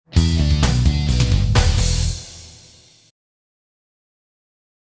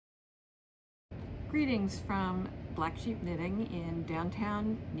Greetings from Black Sheep Knitting in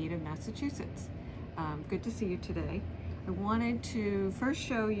downtown Needham, Massachusetts. Good to see you today. I wanted to first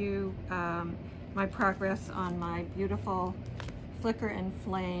show you my progress on my beautiful Flicker and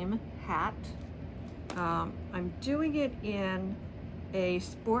Flame hat. I'm doing it in a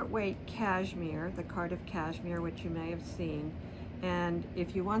sport weight cashmere, the Cardiff cashmere, which you may have seen. And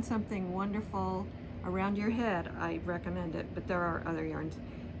if you want something wonderful around your head, I recommend it, but there are other yarns.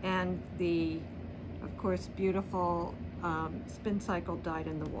 And the, of course, beautiful spin cycle dyed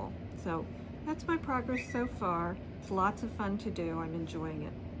in the wool. So that's my progress so far. It's lots of fun to do. I'm enjoying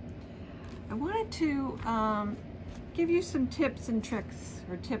it. I wanted to give you some tips and tricks,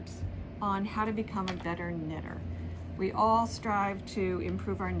 or tips on how to become a better knitter. We all strive to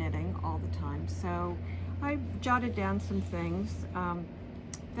improve our knitting all the time, so I jotted down some things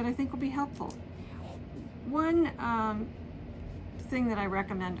that I think will be helpful. One thing that I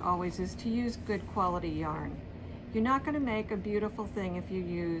recommend always is to use good quality yarn. You're not going to make a beautiful thing if you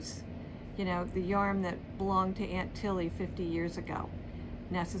use, you know, the yarn that belonged to Aunt Tilly 50 years ago.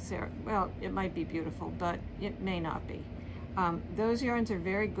 Well, it might be beautiful, but it may not be. Those yarns are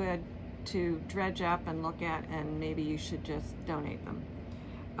very good to dredge up and look at, and maybe you should just donate them.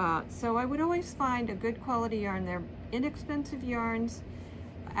 So I would always find a good quality yarn. They're inexpensive yarns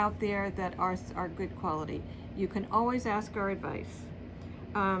out there that are good quality. You can always ask our advice.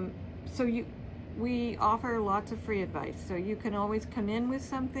 We offer lots of free advice, so you can always come in with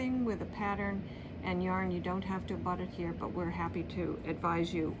something, with a pattern and yarn. You don't have to bought it here, but we're happy to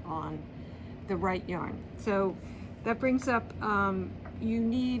advise you on the right yarn. So that brings up, you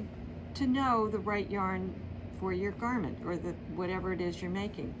need to know the right yarn for your garment, or whatever it is you're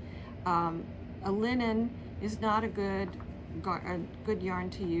making. A linen is not a good yarn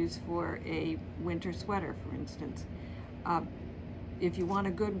to use for a winter sweater, for instance. If you want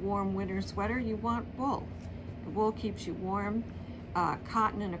a good warm winter sweater, you want wool. The wool keeps you warm.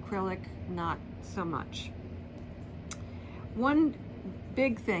 Cotton and acrylic, not so much. One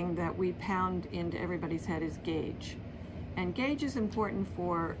big thing that we pound into everybody's head is gauge. And gauge is important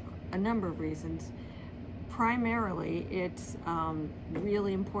for a number of reasons. Primarily, it's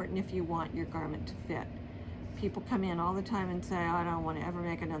really important if you want your garment to fit. People come in all the time and say, oh, I don't want to ever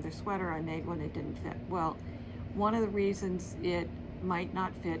make another sweater. I made one, it didn't fit. Well, one of the reasons it might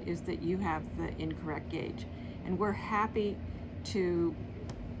not fit is that you have the incorrect gauge. And we're happy to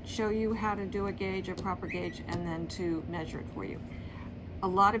show you how to do a gauge, a proper gauge, and then to measure it for you. A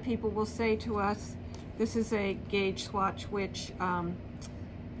lot of people will say to us, this is a gauge swatch, which I've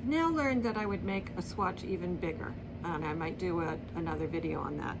now learned that I would make a swatch even bigger. And I might do another video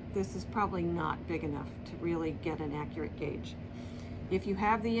on that. This is probably not big enough to really get an accurate gauge. If you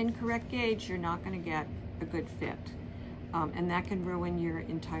have the incorrect gauge, you're not going to get a good fit. And that can ruin your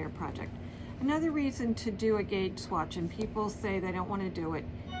entire project. Another reason to do a gauge swatch, and people say they don't want to do it,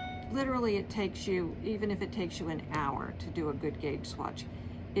 literally it takes you, even if it takes you an hour to do a good gauge swatch,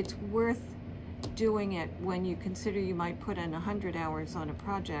 it's worth doing it when you consider you might put in 100 hours on a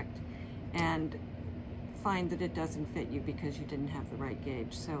project and find that it doesn't fit you because you didn't have the right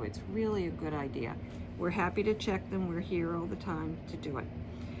gauge. So it's really a good idea. We're happy to check them. We're here all the time to do it.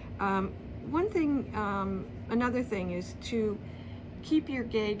 Another thing is to keep your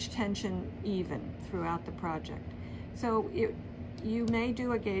gauge tension even throughout the project. So you may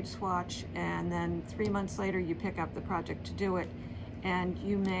do a gauge swatch, and then 3 months later you pick up the project to do it, and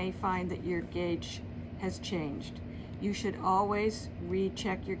you may find that your gauge has changed. You should always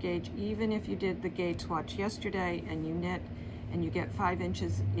recheck your gauge, even if you did the gauge swatch yesterday and you knit and you get 5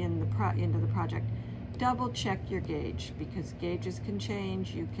 inches into the project. Double check your gauge, because gauges can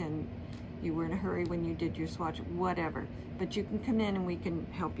change. You were in a hurry when you did your swatch, whatever. But you can come in and we can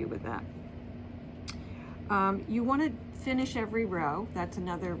help you with that. You want to finish every row. That's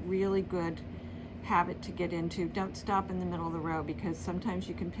another really good habit to get into. Don't stop in the middle of the row, because sometimes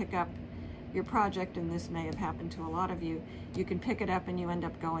you can pick up your project, and this may have happened to a lot of you. You can pick it up and you end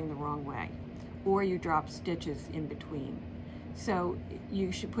up going the wrong way, or you drop stitches in between. So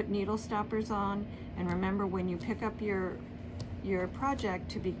you should put needle stoppers on, and remember, when you pick up your project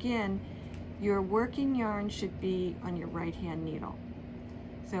to begin, your working yarn should be on your right hand needle.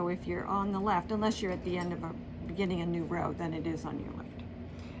 So if you're on the left, unless you're at the end of beginning a new row, then it is on your left.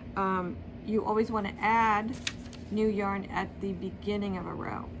 You always want to add new yarn at the beginning of a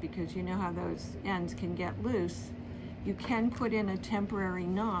row, because you know how those ends can get loose. You can put in a temporary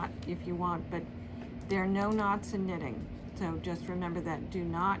knot if you want, but there are no knots in knitting. So just remember that. Do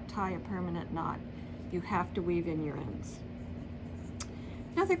not tie a permanent knot. You have to weave in your ends.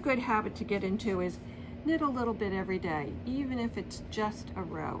 Another good habit to get into is knit a little bit every day, even if it's just a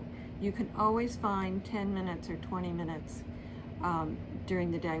row. You can always find 10 minutes or 20 minutes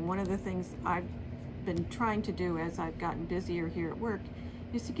during the day. One of the things I've been trying to do as I've gotten busier here at work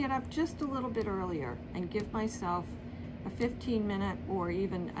is to get up just a little bit earlier and give myself a 15-minute or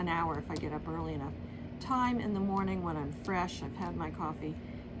even an hour, if I get up early enough, time in the morning when I'm fresh, I've had my coffee,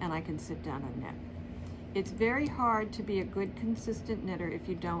 and I can sit down and knit. It's very hard to be a good consistent knitter if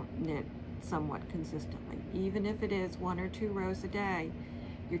you don't knit somewhat consistently. Even if it is 1 or 2 rows a day,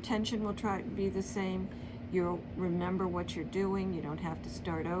 your tension will try to be the same. You'll remember what you're doing. You don't have to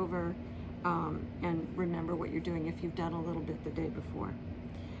start over, and remember what you're doing if you've done a little bit the day before.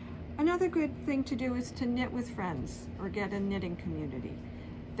 Another good thing to do is to knit with friends or get a knitting community.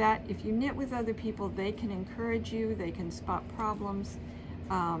 That if you knit with other people, they can encourage you, they can spot problems,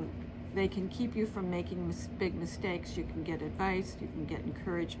 they can keep you from making big mistakes, you can get advice, you can get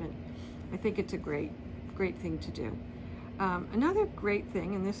encouragement. I think it's a great thing to do. Another great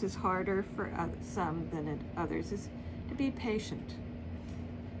thing, and this is harder for some than others, is to be patient.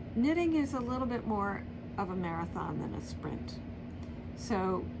 Knitting is a little bit more of a marathon than a sprint.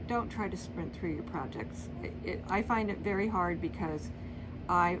 So don't try to sprint through your projects. I find it very hard because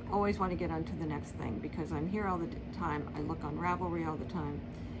I always want to get on to the next thing because I'm here all the time. I look on Ravelry all the time.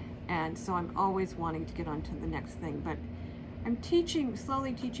 And so I'm always wanting to get on to the next thing. But I'm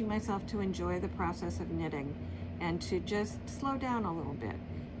slowly teaching myself to enjoy the process of knitting and to just slow down a little bit.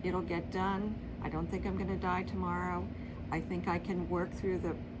 It'll get done. I don't think I'm going to die tomorrow. I think I can work through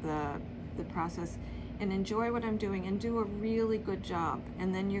the process and enjoy what I'm doing and do a really good job.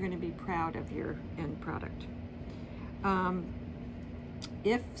 And then you're going to be proud of your end product.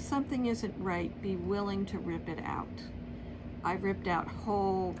 If something isn't right, be willing to rip it out. I've ripped out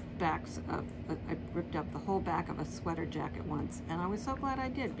whole backs of, I ripped up the whole back of a sweater jacket once, and I was so glad I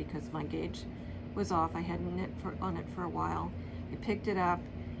did because my gauge was off. I hadn't knit on it for a while. I picked it up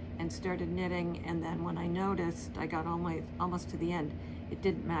and started knitting, and then when I noticed, I got almost to the end, it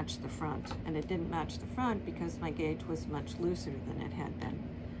didn't match the front. And it didn't match the front because my gauge was much looser than it had been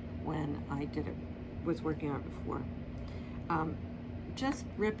when I was working on it before. Just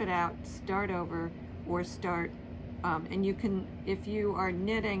rip it out, start over, or start, and you can, if you are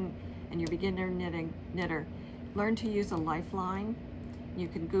knitting and you're a beginner knitter, learn to use a lifeline. You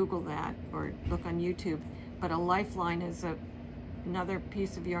can Google that or look on YouTube, but a lifeline is another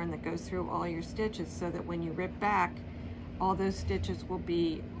piece of yarn that goes through all your stitches so that when you rip back, all those stitches will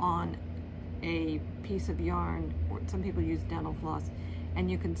be on a piece of yarn, or some people use dental floss, and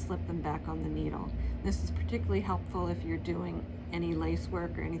you can slip them back on the needle. This is particularly helpful if you're doing any lace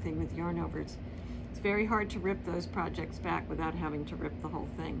work or anything with yarn overs. It's very hard to rip those projects back without having to rip the whole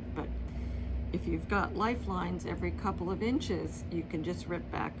thing, but if you've got lifelines every couple of inches, you can just rip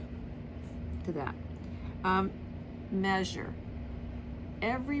back to that. Measure.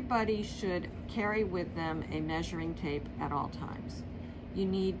 Everybody should carry with them a measuring tape at all times. You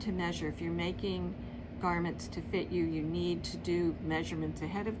need to measure. If you're making garments to fit you, you need to do measurements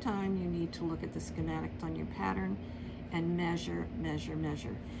ahead of time. You need to look at the schematics on your pattern and measure, measure,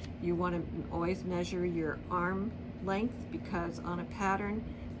 measure. You want to always measure your arm length because on a pattern,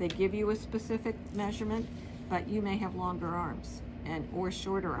 they give you a specific measurement, but you may have longer arms or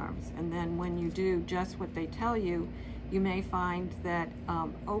shorter arms. And then when you do just what they tell you, you may find that,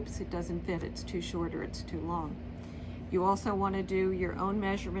 oops, it doesn't fit, it's too short or it's too long. You also want to do your own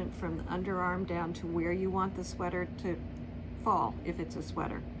measurement from the underarm down to where you want the sweater to fall, if it's a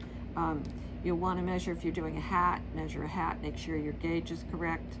sweater. You'll want to measure if you're doing a hat, measure a hat, make sure your gauge is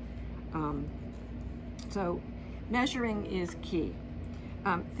correct. So measuring is key.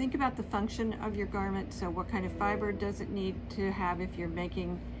 Think about the function of your garment. So what kind of fiber does it need to have if you're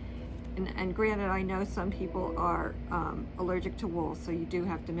making, and granted, I know some people are allergic to wool, so you do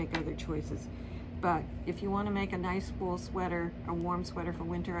have to make other choices. But if you want to make a nice wool sweater, a warm sweater for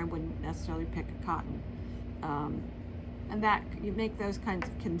winter, I wouldn't necessarily pick a cotton. And that, you make those kinds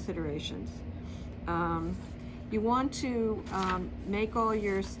of considerations. You want to make all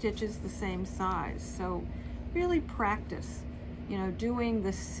your stitches the same size. So really practice, doing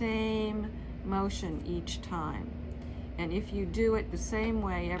the same motion each time. And if you do it the same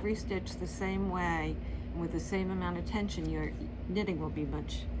way, every stitch the same way, and with the same amount of tension, your knitting will be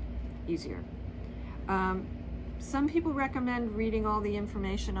much easier. Some people recommend reading all the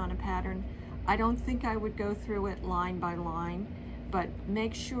information on a pattern. I don't think I would go through it line by line, but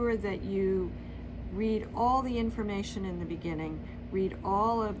make sure that you read all the information in the beginning, read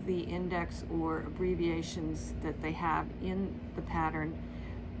all of the index or abbreviations that they have in the pattern,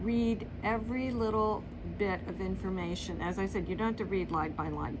 read every little bit of information. As I said, you don't have to read line by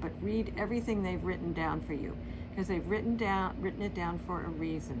line, but read everything they've written down for you, because they've written it down for a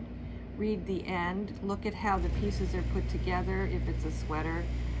reason. read the end, look at how the pieces are put together, if it's a sweater.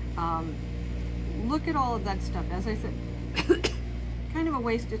 Look at all of that stuff. As I said, kind of a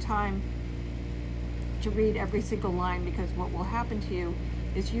waste of time to read every single line, because what will happen to you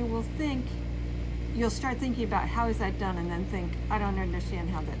is you'll start thinking about how is that done, and then think, I don't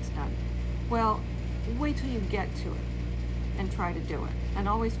understand how that's done. Well, wait till you get to it and try to do it. And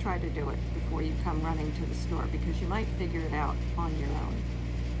always try to do it before you come running to the store, because you might figure it out on your own.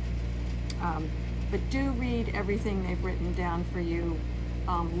 But do read everything they've written down for you.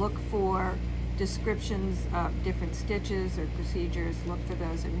 Look for descriptions of different stitches or procedures. Look for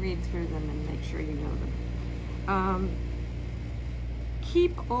those and read through them and make sure you know them.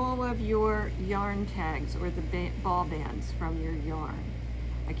 Keep all of your yarn tags or the ball bands from your yarn.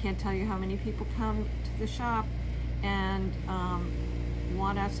 I can't tell you how many people come to the shop and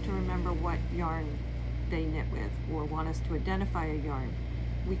want us to remember what yarn they knit with, or want us to identify a yarn.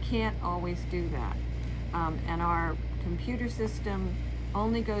 We can't always do that. And our computer system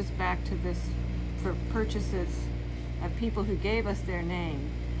only goes back to this for purchases of people who gave us their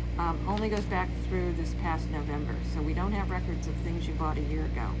name, only goes back through this past November. So we don't have records of things you bought a year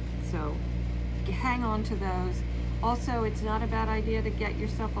ago. So hang on to those. Also, it's not a bad idea to get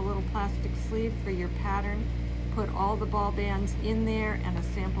yourself a little plastic sleeve for your pattern. Put all the ball bands in there and a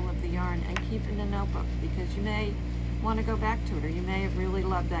sample of the yarn, and keep in a notebook, because you may want to go back to it, or you may have really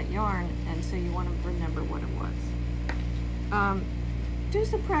loved that yarn, and so you want to remember what it was. Do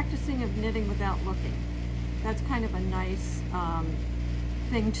some practicing of knitting without looking. That's kind of a nice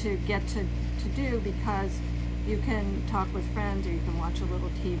thing to get to do, because you can talk with friends, or you can watch a little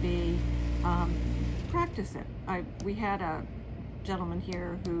TV. Practice it. We had a gentleman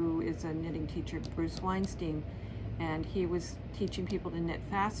here who is a knitting teacher, Bruce Weinstein, and he was teaching people to knit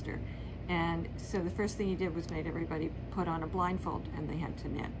faster. And so the first thing he did was made everybody put on a blindfold, and they had to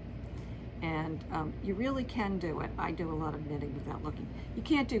knit. And you really can do it. I do a lot of knitting without looking. You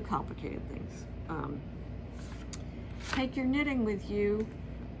can't do complicated things. Take your knitting with you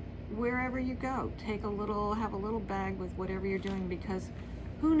wherever you go. Have a little bag with whatever you're doing, because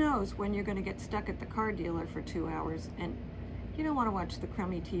who knows when you're going to get stuck at the car dealer for 2 hours, and you don't want to watch the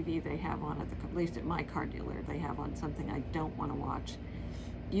crummy TV they have on at least at my car dealer. They have on something I don't want to watch.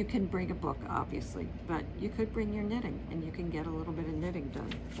 You can bring a book, obviously, but you could bring your knitting, and you can get a little bit of knitting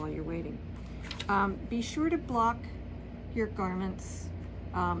done while you're waiting. Be sure to block your garments.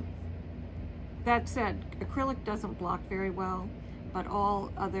 That said, acrylic doesn't block very well, but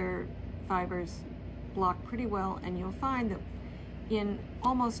all other fibers block pretty well, and you'll find that in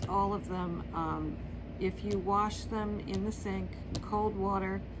almost all of them, if you wash them in the sink, cold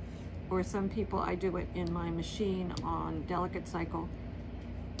water, or some people, I do it in my machine on Delicate Cycle.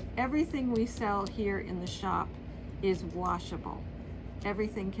 Everything we sell here in the shop is washable.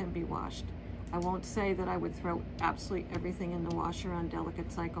 Everything can be washed. I won't say that I would throw absolutely everything in the washer on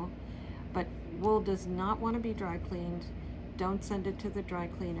Delicate Cycle, but wool does not want to be dry cleaned. Don't send it to the dry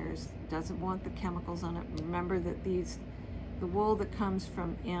cleaners. Doesn't want the chemicals on it. Remember that the wool that comes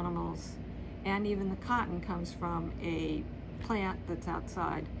from animals, and even the cotton, comes from a plant that's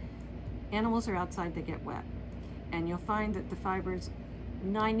outside. Animals are outside, they get wet. And you'll find that the fiber's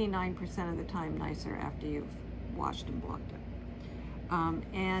 99% of the time nicer after you've washed and blocked it.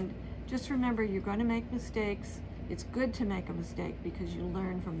 And just remember, you're going to make mistakes. It's good to make a mistake, because you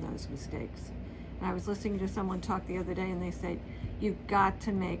learn from those mistakes. And I was listening to someone talk the other day, and they said, you've got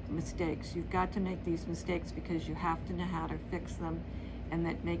to make mistakes. You've got to make these mistakes because you have to know how to fix them, and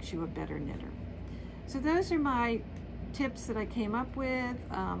that makes you a better knitter. So those are my tips that I came up with.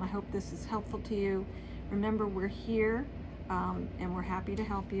 I hope this is helpful to you. Remember, we're here, and we're happy to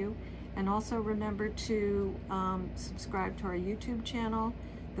help you. And also remember to subscribe to our YouTube channel.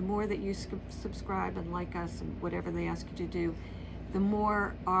 The more that you subscribe and like us and whatever they ask you to do, the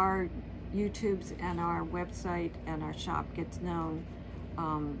more our YouTubes and our website and our shop gets known,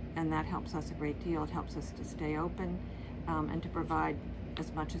 and that helps us a great deal. It helps us to stay open and to provide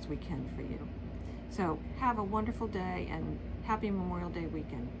as much as we can for you. So have a wonderful day, and happy Memorial Day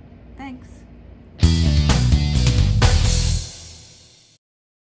weekend. Thanks.